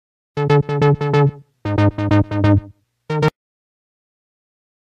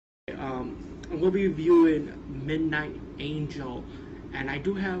I'm going to be reviewing Midnight Angel, and I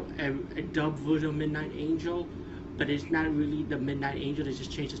do have a dub version of Midnight Angel, but it's not really the Midnight Angel. They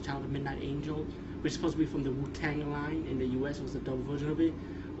just changed the title to Midnight Angel, which is supposed to be from the Wu-Tang line in the US. It was the dub version of it.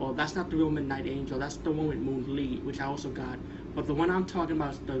 Well, that's not the real Midnight Angel. That's the one with Moon Lee, which I also got. But the one I'm talking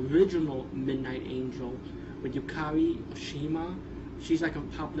about is the original Midnight Angel with Yukari Oshima. She's like a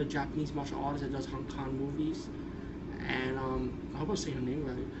popular Japanese martial artist that does Hong Kong movies. And I hope I'm saying her name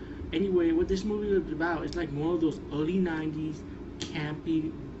right. Anyway, what this movie is about is like one of those early 90s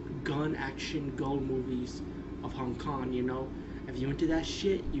campy gun action go movies of Hong Kong, you know. If you're into that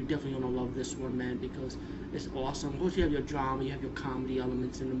shit, you definitely gonna love this one, man, because it's awesome. Of course, you have your drama, you have your comedy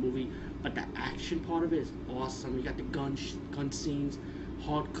elements in the movie, but the action part of it is awesome. You got the gun scenes,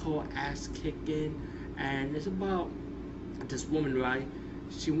 hardcore ass kicking, and it's about this woman, right?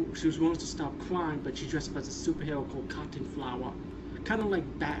 She was willing to stop crime, but she dressed up as a superhero called Cotton Flower. Kind of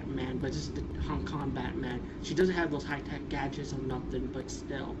like Batman, but just the Hong Kong Batman. She doesn't have those high-tech gadgets or nothing, but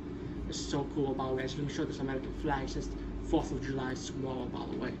still, it's so cool about it. Let me show this American flag. It says 4th of July tomorrow, by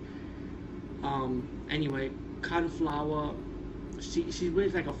the way. Anyway, Cotton Flower, she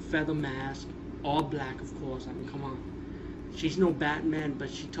wears like a feather mask, all black, of course. I mean, come on. She's no Batman, but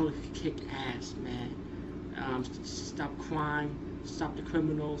she totally kick ass, man. Stop crime, stop the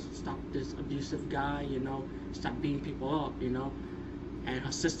criminals, stop this abusive guy, you know, stop beating people up, you know. And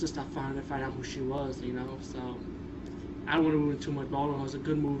her sister stopped find out who she was, you know. So I don't want to ruin too much, but all in all, it was a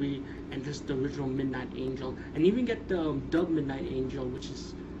good movie, and just the original Midnight Angel, and even get the dub Midnight Angel, which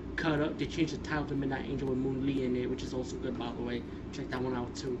is cut up. They changed the title to Midnight Angel with Moon Lee in it, which is also good, by the way. Check that one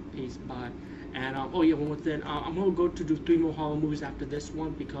out too. Peace, bye. And oh yeah, one more thing. I'm gonna go to do 3 more horror movies after this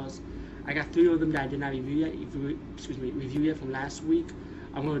one because I got 3 of them that I did not review yet. Review yet from last week.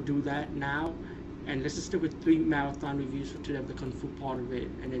 I'm gonna do that now, and let's just stick with 3 marathon reviews for today of the Kung Fu part of it,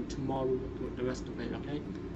 and then tomorrow we'll do the rest of it. Okay.